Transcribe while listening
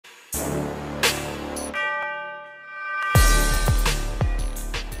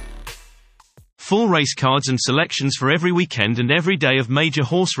Full race cards and selections for every weekend and every day of major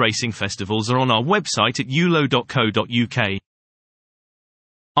horse racing festivals are on our website at ulo.co.uk.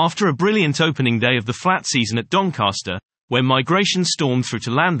 After a brilliant opening day of the flat season at Doncaster, where migration stormed through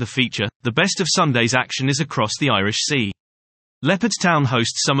to land the feature, the best of Sunday's action is across the Irish Sea. Leopardstown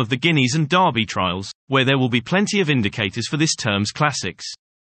hosts some of the Guineas and Derby trials, where there will be plenty of indicators for this term's classics.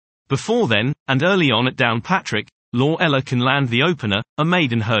 Before then, and early on at Downpatrick, Law Ella can land the opener, a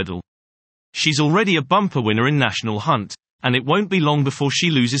maiden hurdle. She's already a bumper winner in National Hunt, and it won't be long before she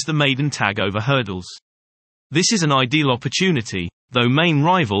loses the maiden tag over hurdles. This is an ideal opportunity, though main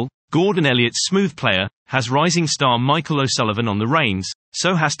rival, Gordon Elliott's smooth player, has rising star Michael O'Sullivan on the reins,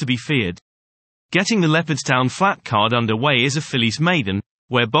 so has to be feared. Getting the Leopardstown flat card underway is a fillies maiden,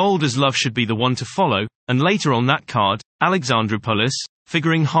 where Bold as Love should be the one to follow, and later on that card, Alexandroupolis,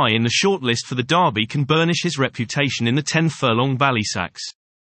 figuring high in the shortlist for the Derby, can burnish his reputation in the 10-furlong Ballysacks.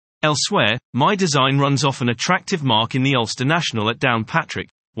 Elsewhere, My Design runs off an attractive mark in the Ulster National at Downpatrick,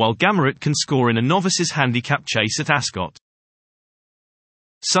 while Gameret can score in a novice's handicap chase at Ascot.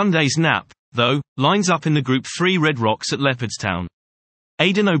 Sunday's Nap, though, lines up in the Group 3 Red Rocks at Leopardstown.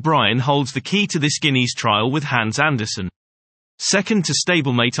 Aidan O'Brien holds the key to this Guineas trial with Hans Andersen. Second to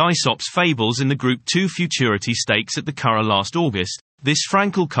stablemate Aesop's Fables in the Group 2 Futurity Stakes at the Curragh last August, this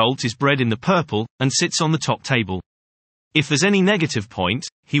Frankel colt is bred in the purple, and sits on the top table. If there's any negative point,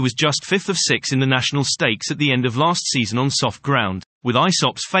 he was just 5th of 6 in the National Stakes at the end of last season on soft ground, with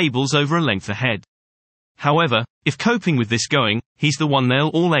Aesop's Fables over a length ahead. However, if coping with this going, he's the one they'll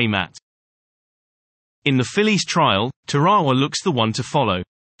all aim at. In the fillies trial, Tarawa looks the one to follow.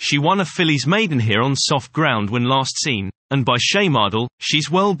 She won a fillies maiden here on soft ground when last seen, and by Shaymardle, she's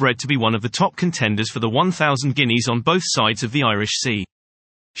well bred to be one of the top contenders for the 1,000 guineas on both sides of the Irish Sea.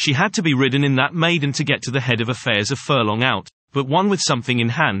 She had to be ridden in that maiden to get to the head of affairs a furlong out, but won with something in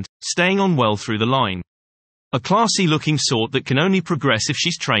hand, staying on well through the line. A classy-looking sort that can only progress if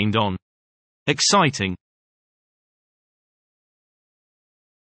she's trained on. Exciting.